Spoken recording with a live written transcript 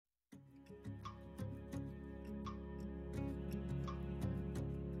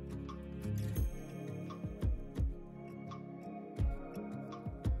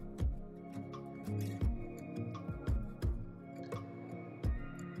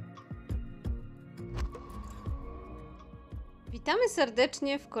Witamy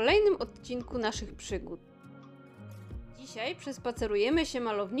serdecznie w kolejnym odcinku naszych przygód. Dzisiaj przespacerujemy się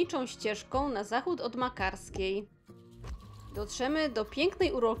malowniczą ścieżką na zachód od Makarskiej. Dotrzemy do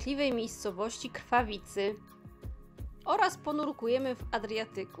pięknej, urokliwej miejscowości Krvavicy oraz ponurkujemy w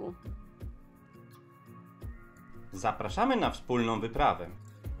Adriatyku. Zapraszamy na wspólną wyprawę.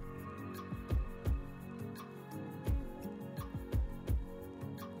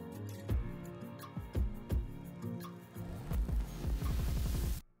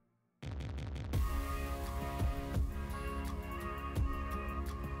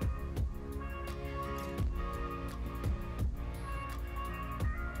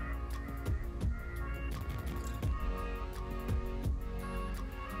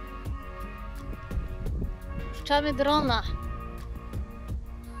 Puszczamy drona.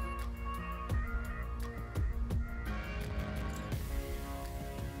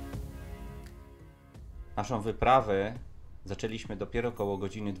 Naszą wyprawę zaczęliśmy dopiero około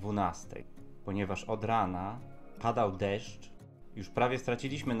godziny 12, ponieważ od rana padał deszcz. Już prawie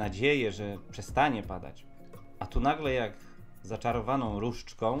straciliśmy nadzieję, że przestanie padać. A tu nagle jak zaczarowaną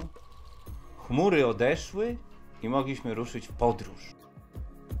różdżką chmury odeszły i mogliśmy ruszyć w podróż.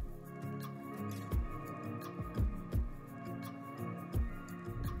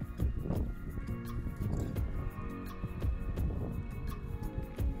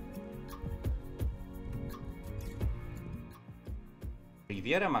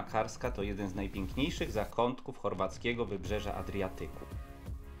 Riviera Makarska to jeden z najpiękniejszych zakątków chorwackiego wybrzeża Adriatyku.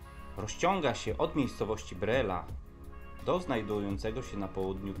 Rozciąga się od miejscowości Brela do znajdującego się na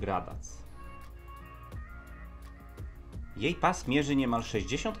południu Gradac. Jej pas mierzy niemal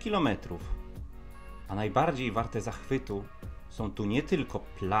 60 km, a najbardziej warte zachwytu są tu nie tylko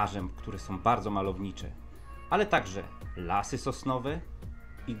plaże, które są bardzo malownicze, ale także lasy sosnowe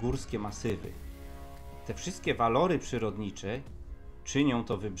i górskie masywy. Te wszystkie walory przyrodnicze czynią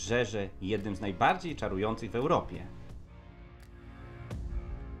to wybrzeże jednym z najbardziej czarujących w Europie.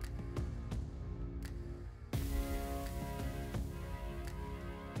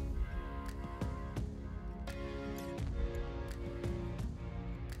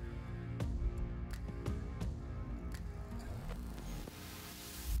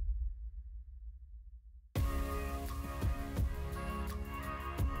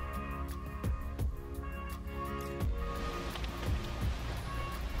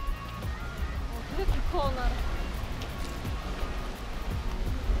 Konar.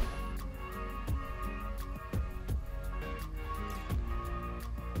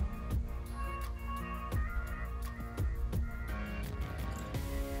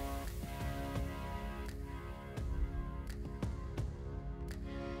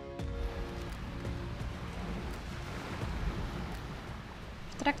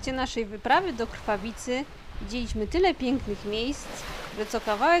 W trakcie naszej wyprawy do Krvavicy widzieliśmy tyle pięknych miejsc, że co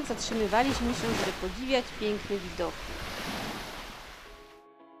kawałek zatrzymywaliśmy się, żeby podziwiać piękne widoki.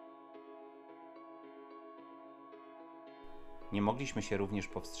 Nie mogliśmy się również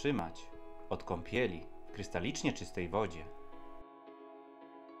powstrzymać od kąpieli w krystalicznie czystej wodzie.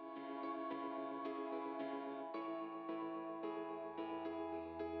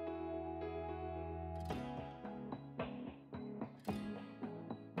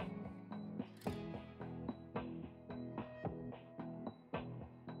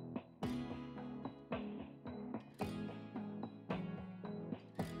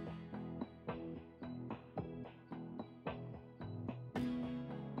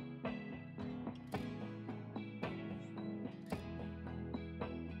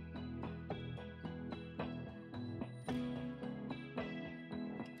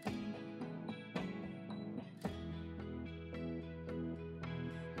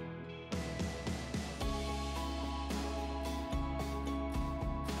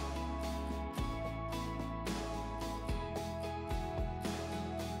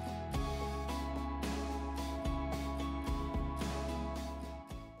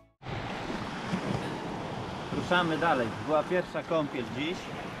 Ruszamy dalej. Była pierwsza kąpiel dziś.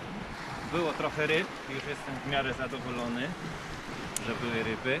 Było trochę ryb. Już jestem w miarę zadowolony, że były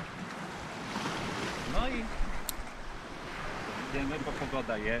ryby. No i idziemy, bo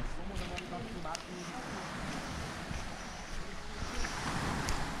pogoda jest.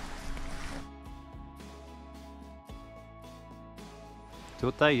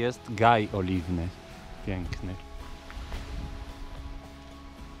 Tutaj jest gaj oliwny. Piękny.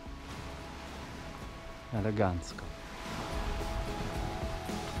 Elegancko.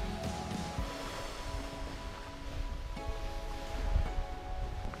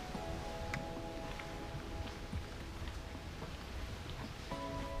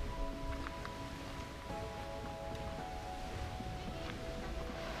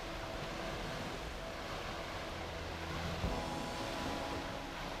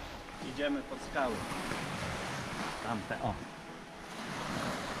 Idziemy pod skały. Tamte, o.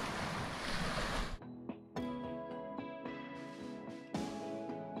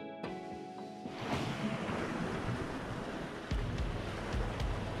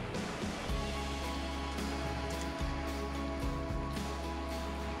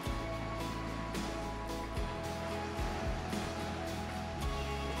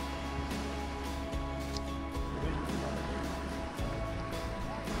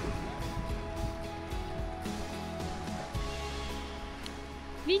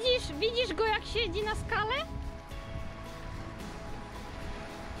 Widzisz go, jak siedzi na skale?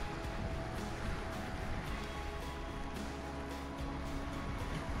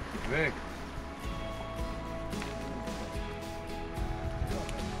 Wyk.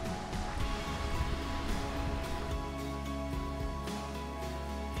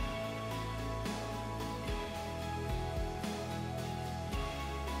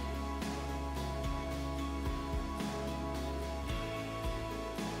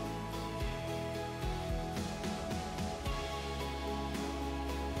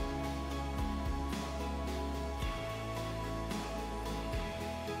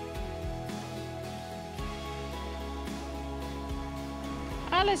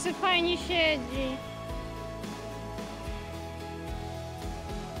 Ale se fajnie siedzi.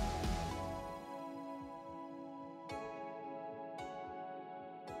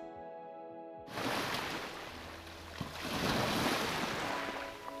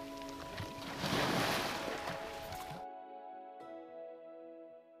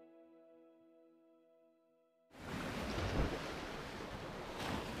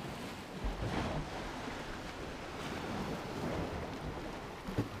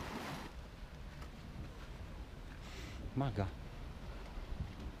 Maga.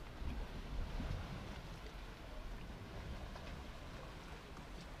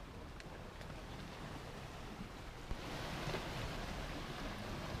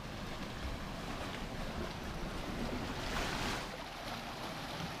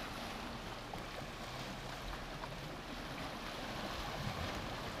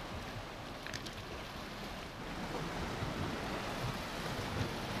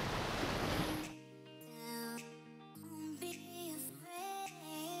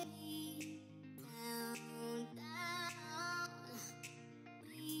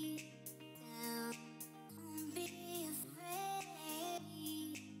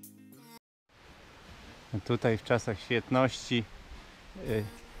 Tutaj w czasach świetności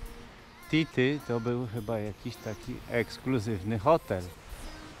Tity to był chyba jakiś taki ekskluzywny hotel.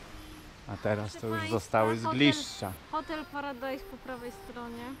 A teraz to już zostały zgliszcza. Hotel Paradise po prawej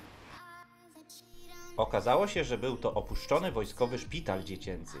stronie. Okazało się, że był to opuszczony wojskowy szpital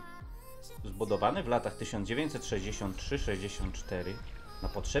dziecięcy. Zbudowany w latach 1963-64 na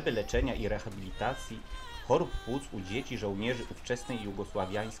potrzeby leczenia i rehabilitacji chorób płuc u dzieci żołnierzy ówczesnej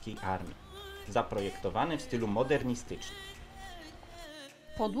jugosławiańskiej armii. Zaprojektowany w stylu modernistycznym.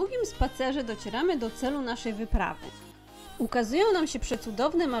 Po długim spacerze docieramy do celu naszej wyprawy. Ukazują nam się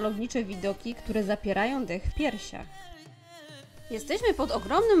przecudowne malownicze widoki, które zapierają dech w piersiach. Jesteśmy pod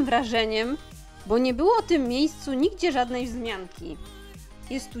ogromnym wrażeniem, bo nie było o tym miejscu nigdzie żadnej wzmianki.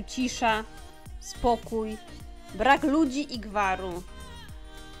 Jest tu cisza, spokój, brak ludzi i gwaru.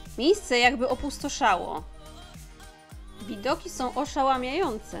 Miejsce jakby opustoszało. Widoki są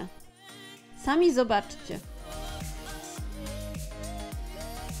oszałamiające. Sami zobaczcie.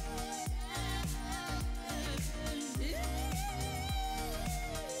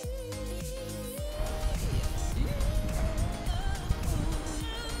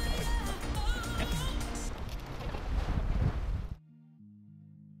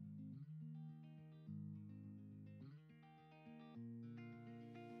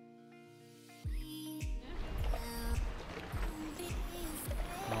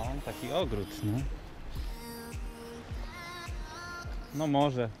 No, taki ogród, no. No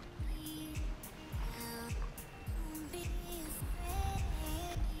może.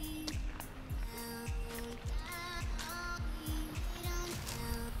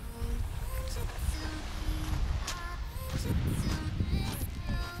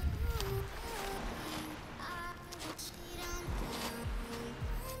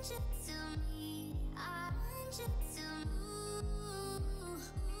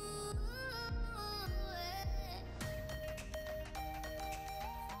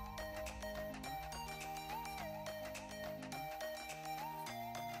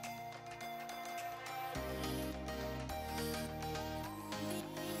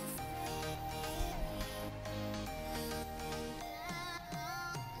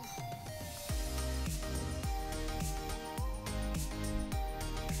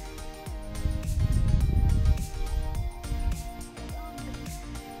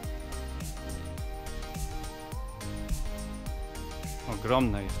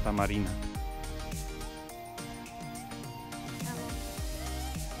 Ogromna jest ta marina.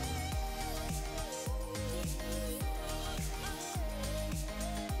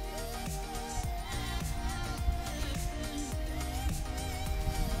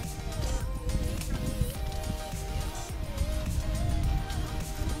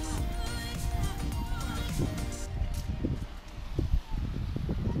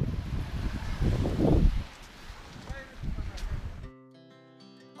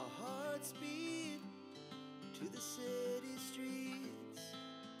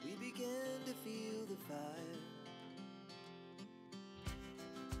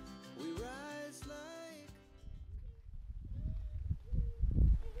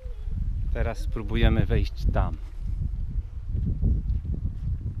 Teraz spróbujemy wejść tam.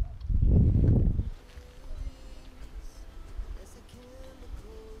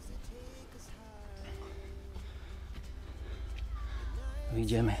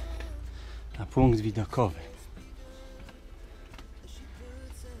 Idziemy na punkt widokowy.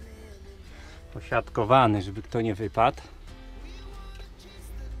 Posiadkowany, żeby kto nie wypadł.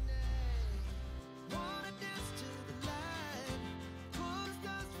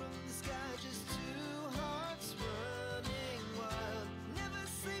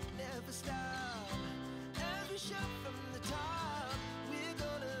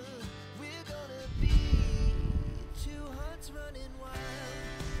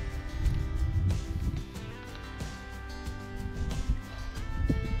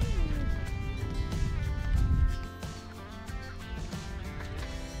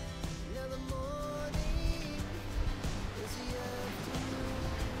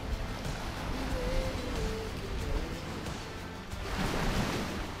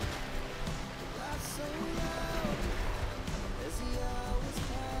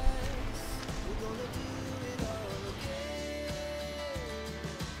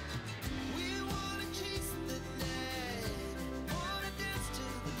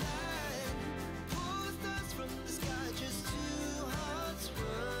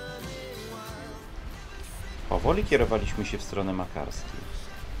 Powoli kierowaliśmy się w stronę Makarskiej.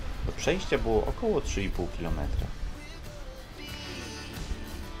 Do przejścia było około 3,5 km.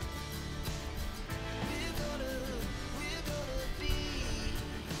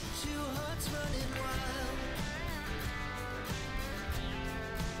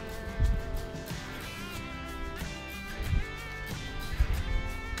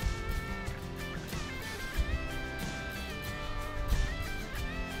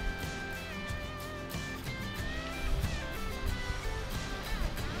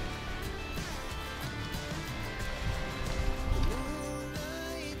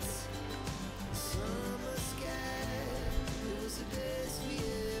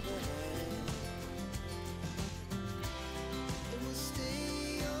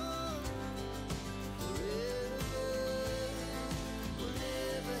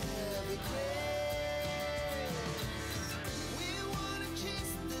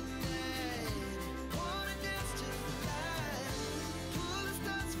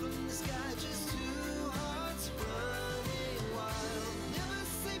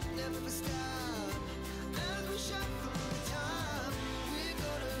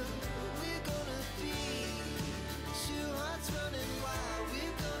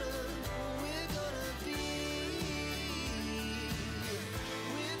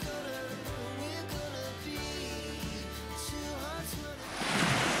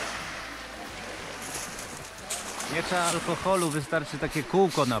 Nie trzeba alkoholu, wystarczy takie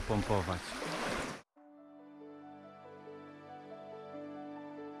kółko napompować.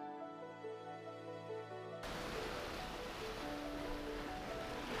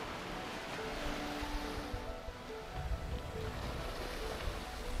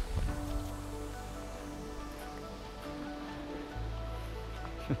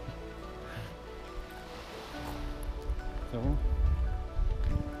 Co?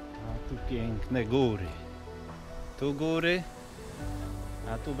 A tu piękne góry. Tu góry,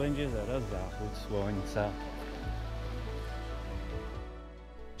 a tu będzie zaraz zachód słońca.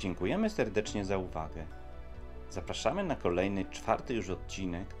 Dziękujemy serdecznie za uwagę. Zapraszamy na kolejny, 4. już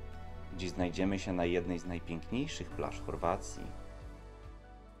odcinek, gdzie znajdziemy się na jednej z najpiękniejszych plaż Chorwacji.